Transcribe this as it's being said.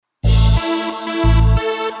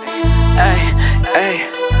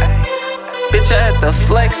bitch, I had to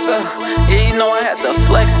flex up. Yeah, you know I had to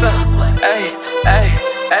flex up. Ay, ay,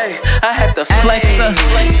 ay, I had to flex up.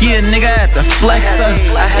 Yeah, nigga, I had to flex up.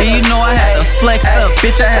 Yeah, you know I had to flex up.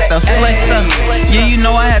 Bitch, I had to flex up. Yeah, you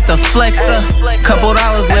know I had to flex up. Couple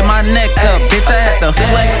dollars lit my neck up. Bitch, I had to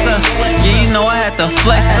flex up. Yeah, you know I had to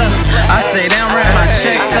flex up. I stay down, ran my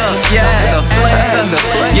check up. Yeah, I had to flex up.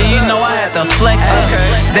 Yeah, you know I had to flex up.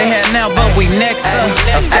 They had now, but we next up.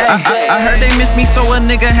 I heard they miss me, so a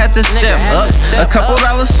nigga had to step up. A couple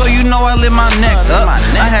dollars, so you know I lit my neck up.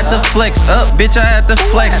 I had to flex up, bitch, I had to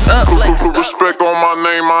flex up. Respect on my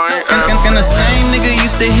name, I ain't asking. And the same nigga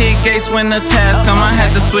used to hit gates when the task come. I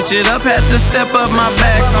had to switch it up, had to step up my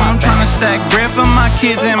bag. So I'm tryna stack bread for my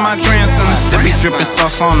kids and my grandsons. Still be dripping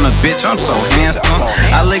sauce on the bitch, I'm so handsome.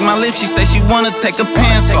 I lick my lips, she say she wanna take her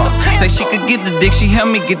pants off. Say she could get the dick, she help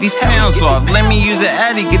me get these pounds off. Let me use the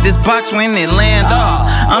Addy, get this box when it land off.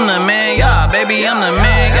 I'm the man, yeah, baby, I'm the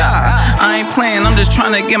man, yeah. I ain't playing, I'm just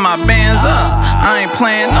tryna get my bands up. I ain't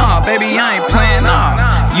playing, nah, baby, I ain't playing,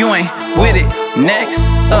 nah. You ain't with it, next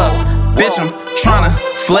up. Bitch, I'm tryna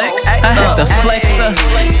flex. I had to flex up.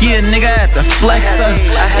 Yeah, nigga, I had to flex up.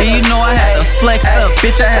 Yeah, you know I had to flex up.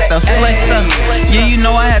 Bitch, I had to flex up. Yeah, you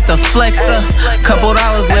know I had to flex up. Couple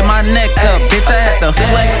dollars lit my neck up. Bitch, I had to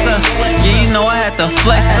flex up. Yeah, you know I had to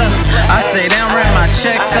flex up. I stay down, ran my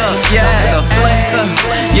check up. Yeah, I had to flex up.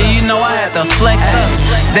 Yeah, you know I had to flex up.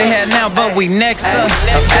 They had now, but we next up.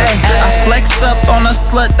 Hey, I flex up on a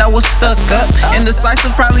slut that was stuck up.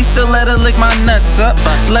 Indecisive, probably still let her lick my nuts up.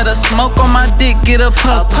 Let her smoke on my dick, get a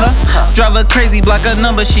puff puff. Drive her crazy, block her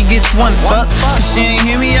number, she gets one fuck. She ain't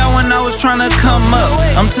hear me out when I was tryna come up.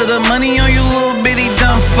 I'm to the money on you little bitty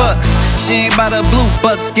dumb fucks. She ain't by the blue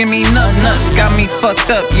bucks, give me nuts. Got me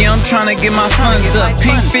fucked up, yeah, I'm tryna get my funds up.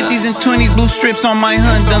 Pink 50s and 20s, blue strips on my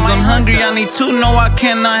Hondas. I'm hungry, I need two, no I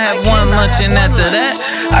cannot have one lunch. And after that,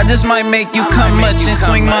 I just might make you come much and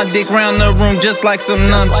swing my dick round the room just like some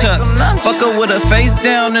nunchucks. Fuck her with her face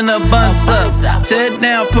down and her buns up. Tear it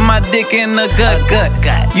down, put my dick in the gut.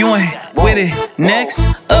 You ain't with it, next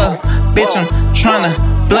up. Bitch, I'm tryna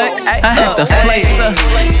flex. I had to flex up.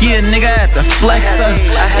 Yeah, nigga, I had to flex up.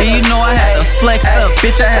 Yeah, you know I had to flex up.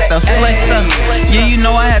 Bitch, I had to flex up. Yeah, you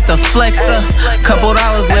know I had to flex up. Couple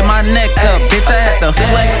dollars lit my neck up. Bitch, I had to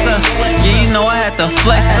flex up. Yeah, you know I had to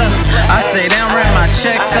flex up. I stay down, ran my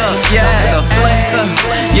check up. Yeah, I had to flex up.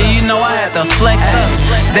 Yeah, you know I had to flex up.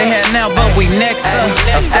 They had now, but we next up.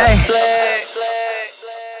 Hey.